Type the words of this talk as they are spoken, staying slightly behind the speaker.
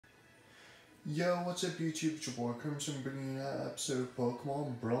Yo, what's up YouTube? It's your boy Crimson bringing you an episode of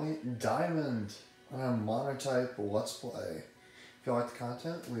Pokemon Brilliant Diamond on a monotype Let's Play. If you like the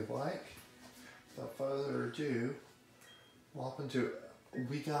content, leave a like. Without further ado, we'll hop into it.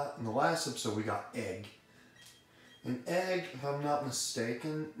 In the last episode, we got Egg. And Egg, if I'm not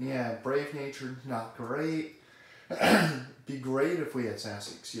mistaken, yeah, Brave Nature, not great. Be great if we had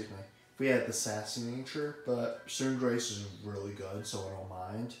Sassy, excuse me. If we had the Sassy Nature, but Cinderace is really good, so I don't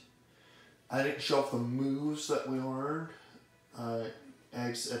mind. I didn't show off the moves that we learned.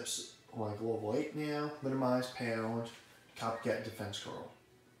 Egg's like level 8 now. Minimize, Pound, Copycat, Defense Curl.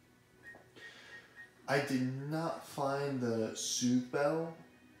 I did not find the Soothe Bell.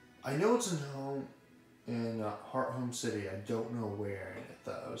 I know it's in Heart Home City. I don't know where in it.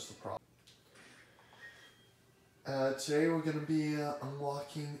 That was the problem. Today we're going to be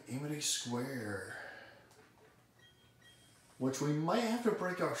unlocking Amity Square, which we might have to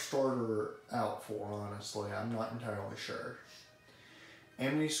break our starter out for, honestly. I'm not entirely sure.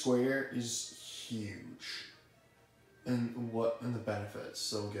 Amity Square is huge in the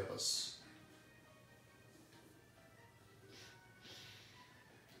benefits they'll give us.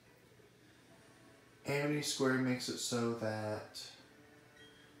 Amity Square makes it so that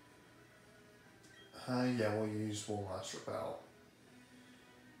yeah, we'll use Woolmaster Repel.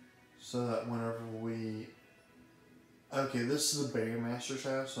 So that whenever we... Okay, this is the Berry Master's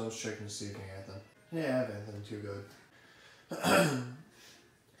house, so I was checking to see if anything. Yeah, I have anything too good.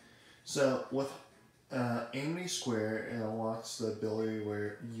 So, with Amity Square, it unlocks the ability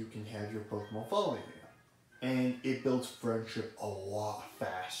where you can have your Pokemon follow you. And it builds friendship a lot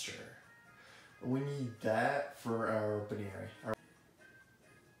faster. We need that for our Baneri.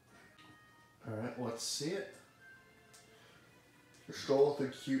 Alright, let's see it. Stroll with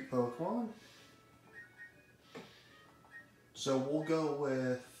a cute Pokemon. So we'll go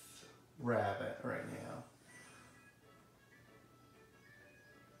with Rabbit right now.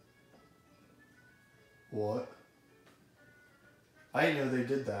 What? I didn't know they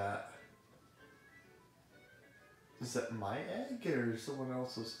did that. Is that my egg or someone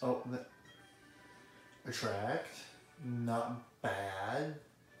else's? Oh, Attract. Not bad.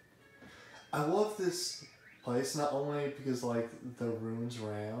 I love this place not only because like the ruins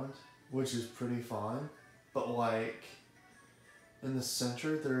around, which is pretty fun, but like in the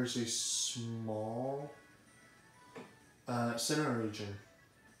center there's a small center region.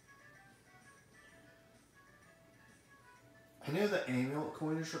 I know the amulet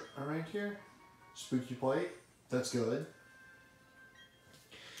coin is around here. Spooky plate. That's good.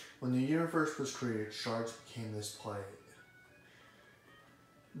 When the universe was created, shards became this plate.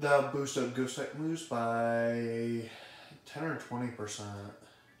 That'll boost up ghost type moves by 10 or 20%.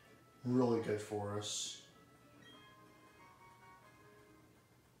 Really good for us.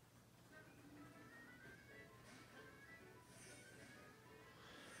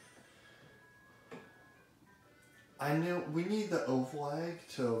 I know we need the Ovalag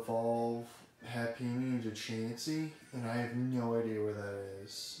to evolve Happiny into Chansey, and I have no idea where that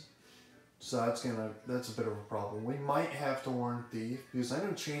is. So that's a bit of a problem. We might have to learn Thief, because I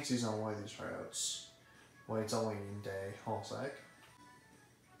know Chansey's on one of these routes. Wait, it's only in day. Hold on a sec.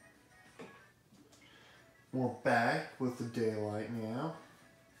 We're back with the daylight now.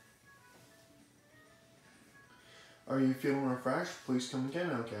 Are you feeling refreshed? Please come again,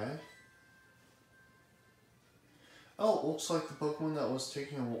 okay? Oh, it looks like the Pokemon that was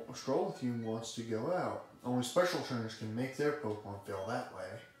taking a stroll with you wants to go out. Only special trainers can make their Pokemon feel that way.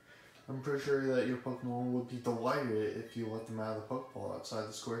 I'm pretty sure that your Pokemon would be delighted if you let them out of the Pokeball outside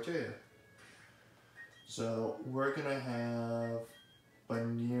the square too. So, we're gonna have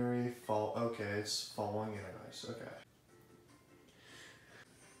Baneri fall. Okay, it's following anyways. Okay.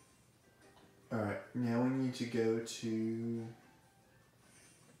 Alright, now we need to go to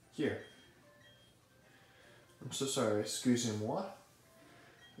here. I'm so sorry, excuse me, what?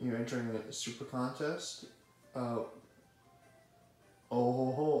 You're entering a super contest?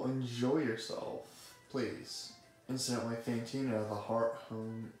 Oh, enjoy yourself, please. Incidentally, Fantina, the Heart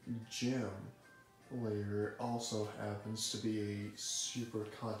Home Gym leader, also happens to be a super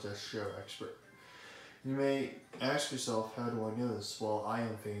contest show expert. You may ask yourself, how do I know this? Well, I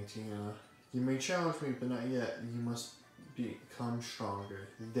am Fantina. You may challenge me, but not yet. You must become stronger.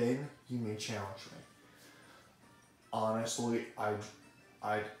 Then you may challenge me. Honestly, I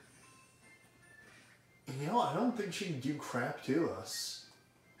don't think she can do crap to us.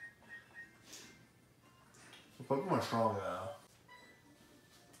 Pokemon's strong though.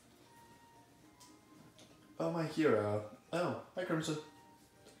 Oh, my hero. Oh, hi Crimson.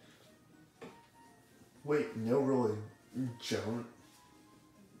 Wait, no, really,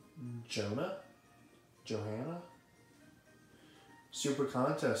 Johanna? Super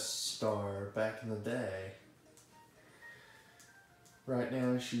Contest star back in the day. Right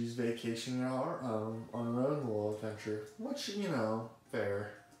now she's vacationing on her own little adventure. Which, you know,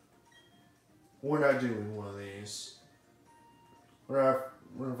 fair. We're not doing one of these.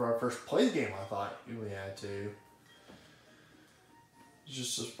 Whenever I first played the game, I thought we had to.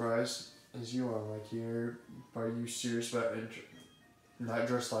 Just as surprised as you are. Like, are you serious about not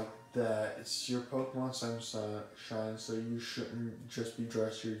dressed like that? It's your Pokemon Sunshine, so you shouldn't just be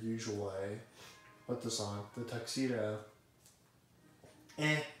dressed your usual way. Put this on. The tuxedo.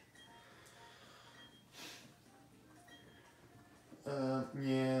 Yeah.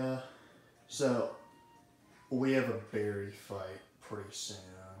 So, we have a berry fight pretty soon.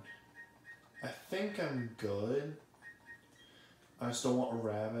 I think I'm good. I still want a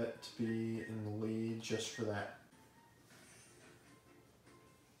rabbit to be in the lead just for that.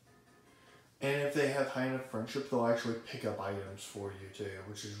 And if they have high enough friendship, they'll actually pick up items for you too,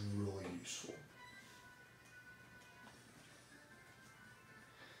 which is really useful.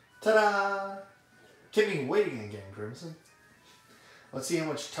 Ta-da! Keep me waiting again, Crimson. Let's see how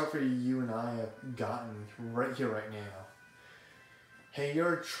much tougher you and I have gotten right here, right now. Hey,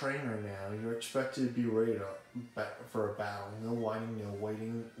 you're a trainer now. You're expected to be ready for a battle. No whining, no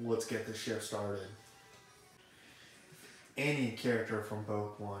waiting. Let's get the shift started. If any character from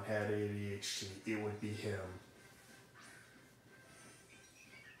Pokemon had ADHD, it would be him.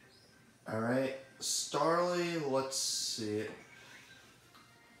 Alright, Starly, let's see it.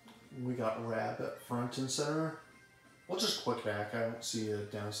 We got Rabbit front and center. We'll just quick back. I don't see a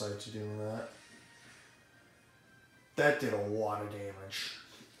downside to doing that. That did a lot of damage.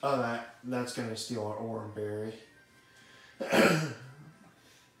 Oh, that's gonna steal our Oran Berry.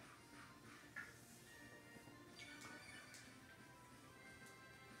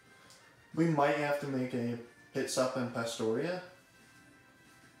 We might have to make a pit stop in Pastoria.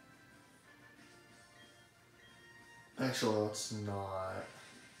 Actually, let's not.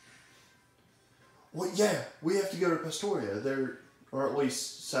 Well, yeah, we have to go to Pastoria. Or at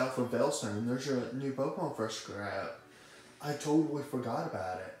least south of Veilstone. There's a new Pokemon for us to grab. I totally forgot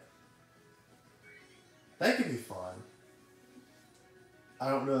about it. That could be fun. I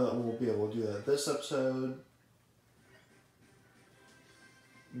don't know that we'll be able to do that this episode.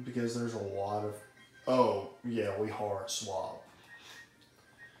 Because there's a lot of... Oh, yeah, we hard swap.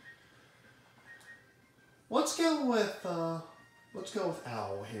 Let's go with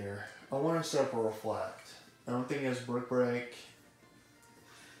Owl here. I want to set up a Reflect. I don't think it has Brick Break.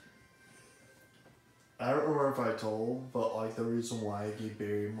 I don't remember if I told, but like the reason why I gave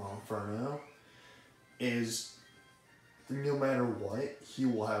Barry Monferno is no matter what, he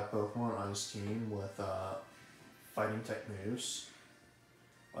will have Pokemon on his team with fighting type moves.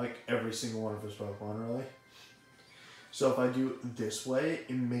 Like every single one of his Pokemon, really. So if I do it this way,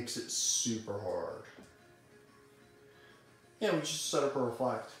 it makes it super hard. Yeah, we just set up a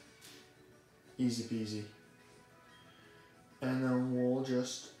Reflect. Easy peasy. And then we'll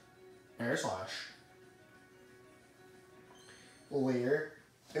just Air Slash. Leer.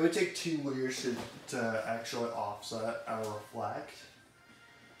 It would take 2 Leers to actually offset our Reflect.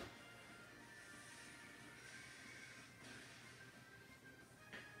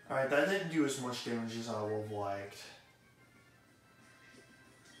 Alright, that didn't do as much damage as I would have liked.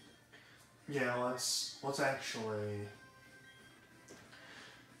 Yeah, let's actually...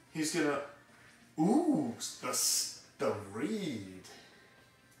 He's gonna... Ooh, the read.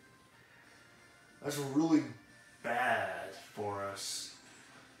 That's really bad for us.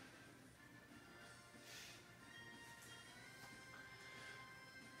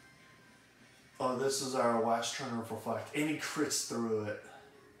 Oh, this is our last turn of Reflect. And he crits through it.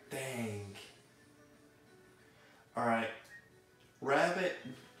 Dang. Alright. Rabbit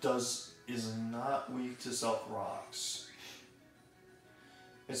is not weak to Stealth Rocks.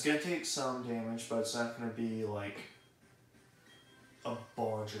 It's gonna take some damage, but it's not gonna be like a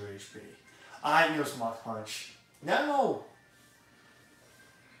bunch of HP. I use Mach Punch. No!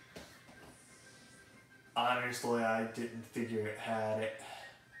 Honestly, I didn't figure it had it.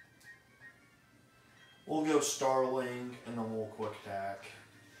 We'll go Starling, and then we'll Quick Attack.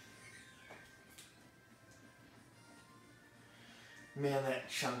 Man, that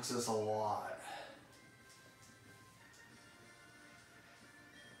chunks us a lot.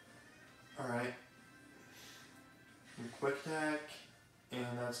 Alright. Quick Attack, and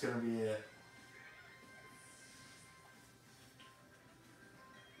that's gonna be it.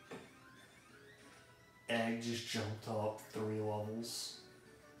 Egg just jumped up 3 levels.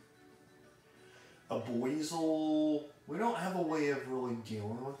 A Buizel, we don't have a way of really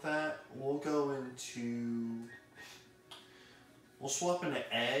dealing with that. We'll go into, we'll swap into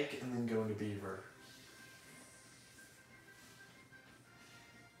Egg and then go into Beaver.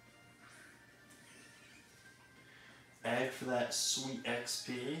 Egg for that sweet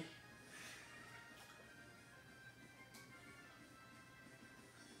XP.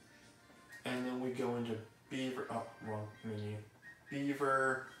 And then we go into Beaver, oh, wrong menu.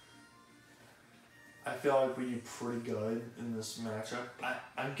 Beaver. I feel like we do pretty good in this matchup.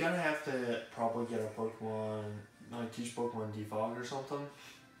 I'm gonna have to probably get a Pokemon, like teach Pokemon Defog or something.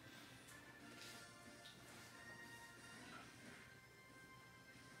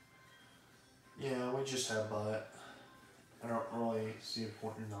 Yeah, we just have Butt. I don't really see a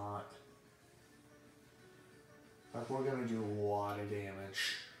point in not. Like, we're gonna do a lot of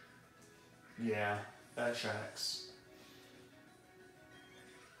damage. Yeah, that checks.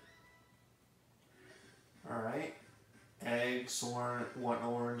 Alright. Eggs want to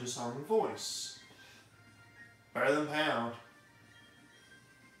learn Disarming Voice. Better than Pound.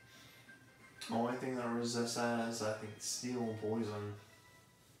 Only thing that resists that is, I think, Steel and Poison.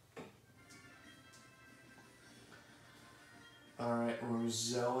 Alright,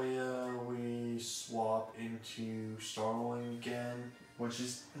 Roselia, we swap into Starling again, which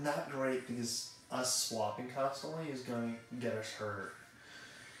is not great because us swapping constantly is going to get us hurt.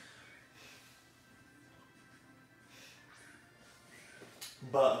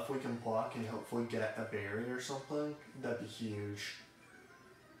 But if we can block and hopefully get a berry or something, that'd be huge.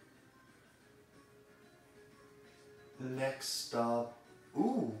 Next up,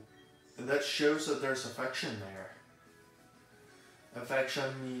 ooh, that shows that there's affection there. Affection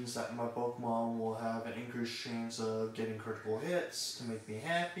means that my Pokemon will have an increased chance of getting critical hits to make me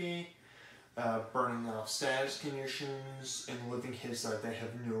happy, burning off status conditions, and living hits that they have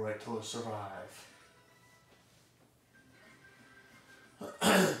no right to survive.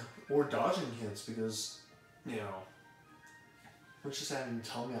 Or dodging hits because, you know, which just having to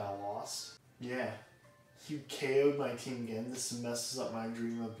tell me I lost. Yeah. You KO'd my team again. This messes up my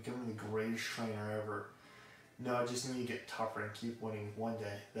dream of becoming the greatest trainer ever. No, I just need to get tougher and keep winning one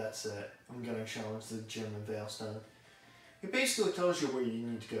day. That's it. I'm going to challenge the gym in Veilstone. It basically tells you where you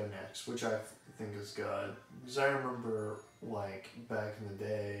need to go next, which I think is good. Because I remember, like, back in the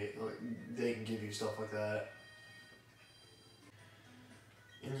day, like, they can give you stuff like that.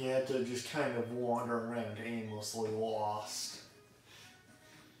 And you had to just kind of wander around aimlessly lost.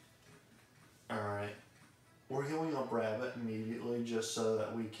 Alright. We're healing up Rabbit immediately just so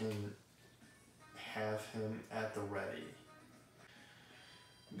that we can have him at the ready.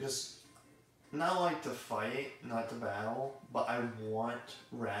 Because, not like to fight, not to battle, but I want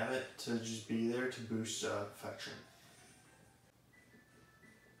Rabbit to just be there to boost affection.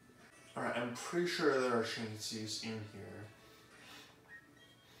 Alright, I'm pretty sure there are chances in here.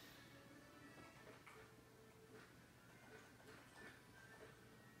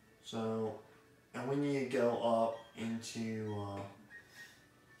 So, and we need to go up into,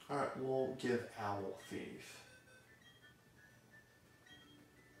 alright, we'll give Owl Thief.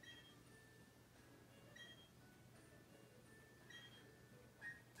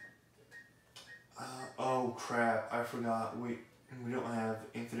 Oh crap, I forgot, we don't have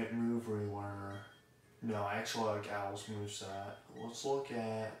Infinite Move Relearner. No, I actually like Owl's moveset. Let's look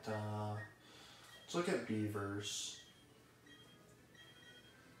at Beavers.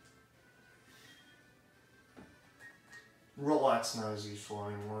 Roulette's not as useful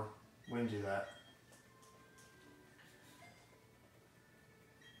anymore. We can do that.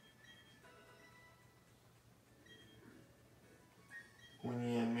 We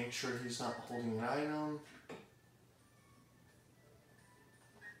need to make sure he's not holding an item.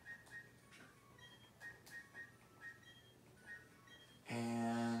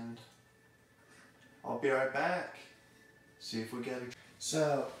 And I'll be right back. See if we get it.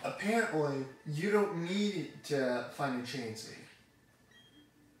 So, apparently, you don't need to find a Chansey.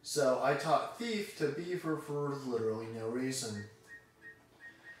 So, I taught Thief to Beaver for literally no reason.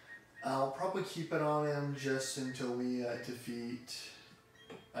 I'll probably keep it on him just until we defeat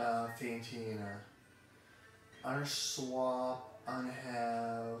Fantina. Unswap,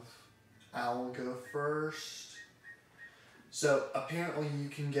 unhave, Owl go first. So, apparently you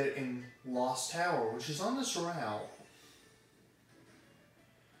can get it in Lost Tower, which is on this route.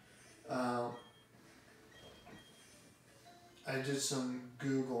 I did some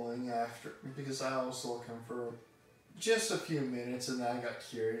Googling after, because I was looking for just a few minutes and then I got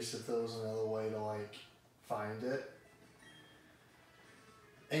curious if there was another way to, like, find it.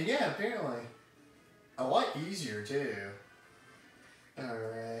 And yeah, apparently, a lot easier too.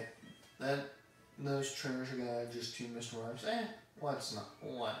 Alright, that those trainers are gonna add just 2 Mr. Rhymes. Let's not.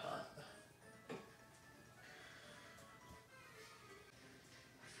 Why not?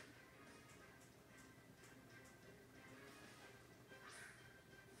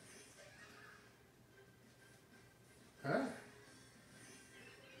 Alright.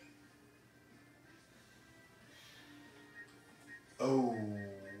 Oh,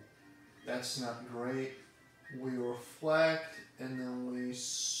 that's not great. We reflect and then we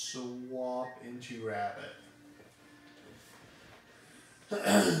swap into rabbit.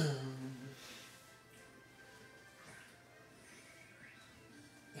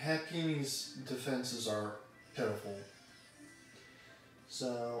 Happy's defenses are pitiful,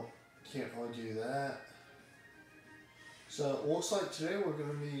 so can't really do that. So it looks like today we're going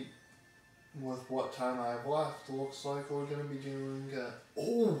to be, with what time I have left, it looks like we're going to be doing,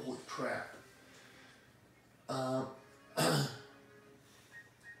 holy crap.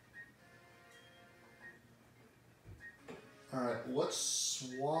 Alright, let's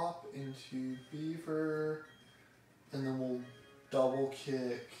swap into beaver, and then we'll double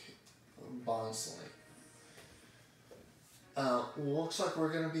kick Bonsley. Looks like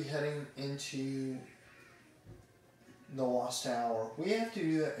we're going to be heading into the Lost Tower. We have to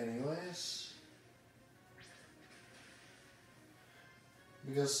do that anyways,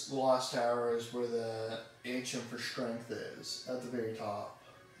 because the Lost Tower is where the HM for strength is, at the very top.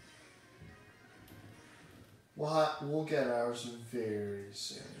 We'll get ours very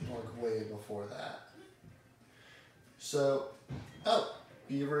soon, like way before that. So,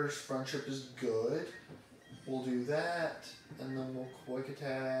 Beaver's friendship is good. We'll do that, and then we'll quick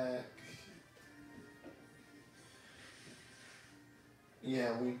attack.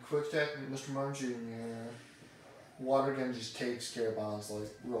 Yeah, we quick attack Mr. Mom Jr. Water Gun just takes care of Bonsley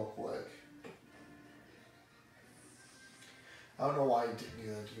real quick. I don't know why he didn't do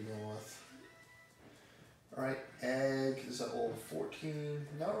that to begin with. Alright, Egg is at level 14.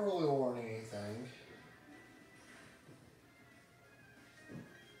 Not really learning anything.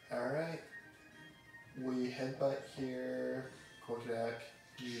 Alright. We headbutt here. Quick attack.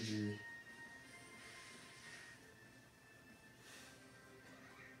 GG.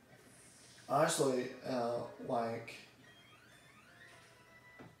 Honestly,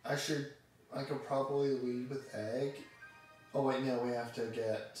 I could probably lead with Egg. Oh wait, no, we have to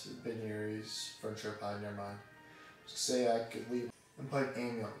get Binari's friendship high, never mind. Say I could lead and play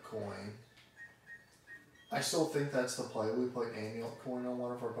Amulet Coin. I still think that's the play. We played Amulet Coin on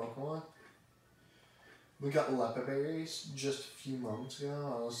one of our Pokemon. We got Lepa Berries just a few moments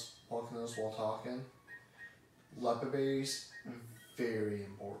ago. I was plucking those while talking. Lepa Berries, very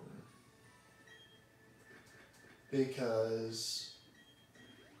important. Because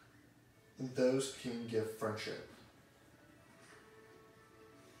those can give friendship.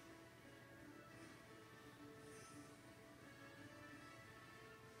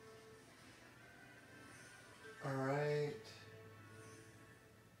 Alright.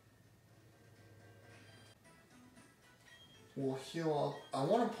 We'll heal up. I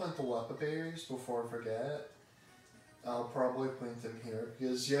want to plant the Lepa Berries before I forget. I'll probably plant them here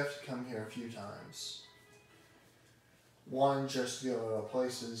because you have to come here a few times. One, just to go to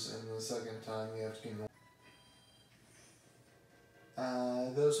places, and the second time you have to get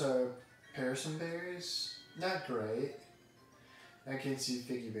those are Parison Berries. Not great. I can see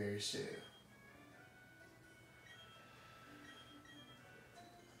Figgy Berries too.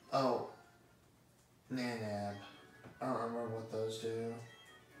 Oh, Nanab. I don't remember what those do.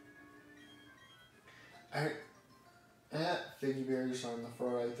 Figgy berries on the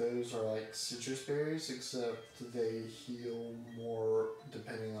far right, those are like citrus berries, except they heal more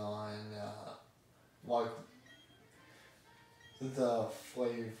depending on like the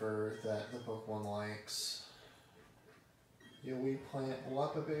flavor that the Pokemon likes. Yeah, we plant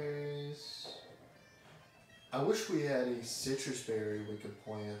Lepa berries. I wish we had a citrus berry we could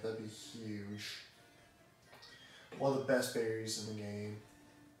plant, that'd be huge. One of the best berries in the game.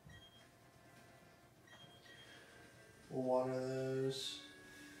 We'll water those.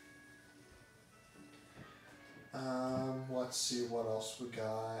 Let's see what else we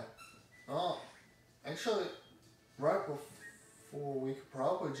got. Oh, actually, right before we could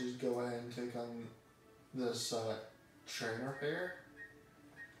probably just go ahead and take on this trainer pair.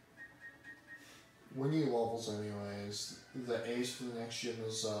 We need levels anyways. The ace for the next gym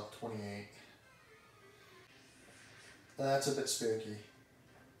is 28. That's a bit spooky.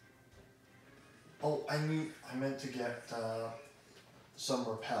 Oh, I meant to get some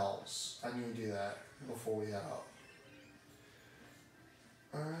repels. I need to do that before we head out.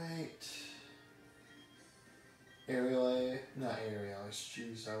 Alright. Not Aerial Ace,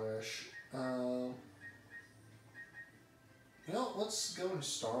 jeez, I wish. You know, let's go into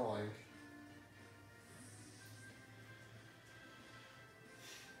Starlink.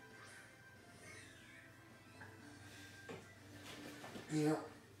 You know,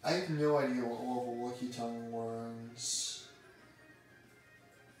 I have no idea what level Lucky Tongue learns.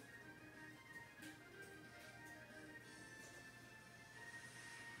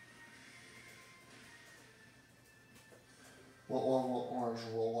 What level Orange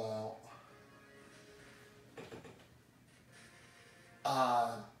roll out?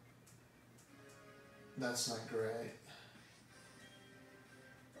 That's not great.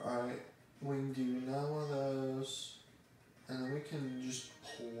 Alright, we can do none of those. And then we can just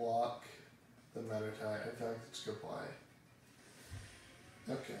pluck the meta type. In fact, let's go play.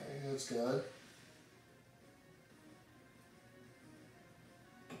 Okay, that's good.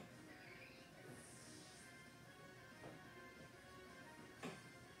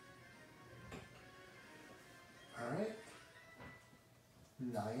 Alright.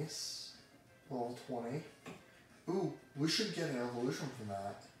 Nice. Level 20. Ooh, we should get an evolution from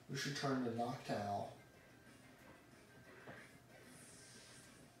that. We should turn to Noctowl.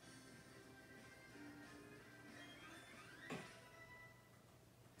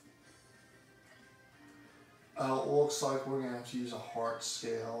 It looks like we're gonna have to use a heart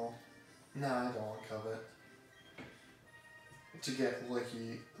scale. Nah, I don't want Covet. To get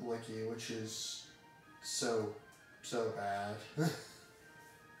Licky, which is so bad.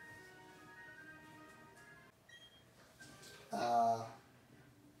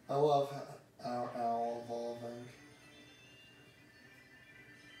 I love our owl evolving.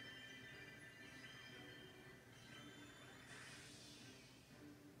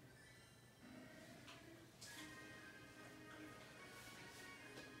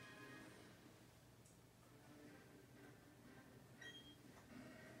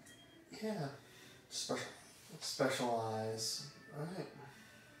 Yeah, specialize. Alright.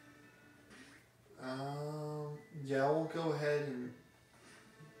 Yeah, we'll go ahead and,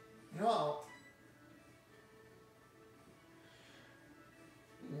 you know,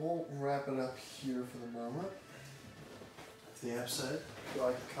 we'll wrap it up here for the moment. The episode. If you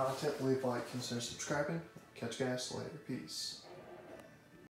like the content, leave a like, consider subscribing. Catch you guys later. Peace.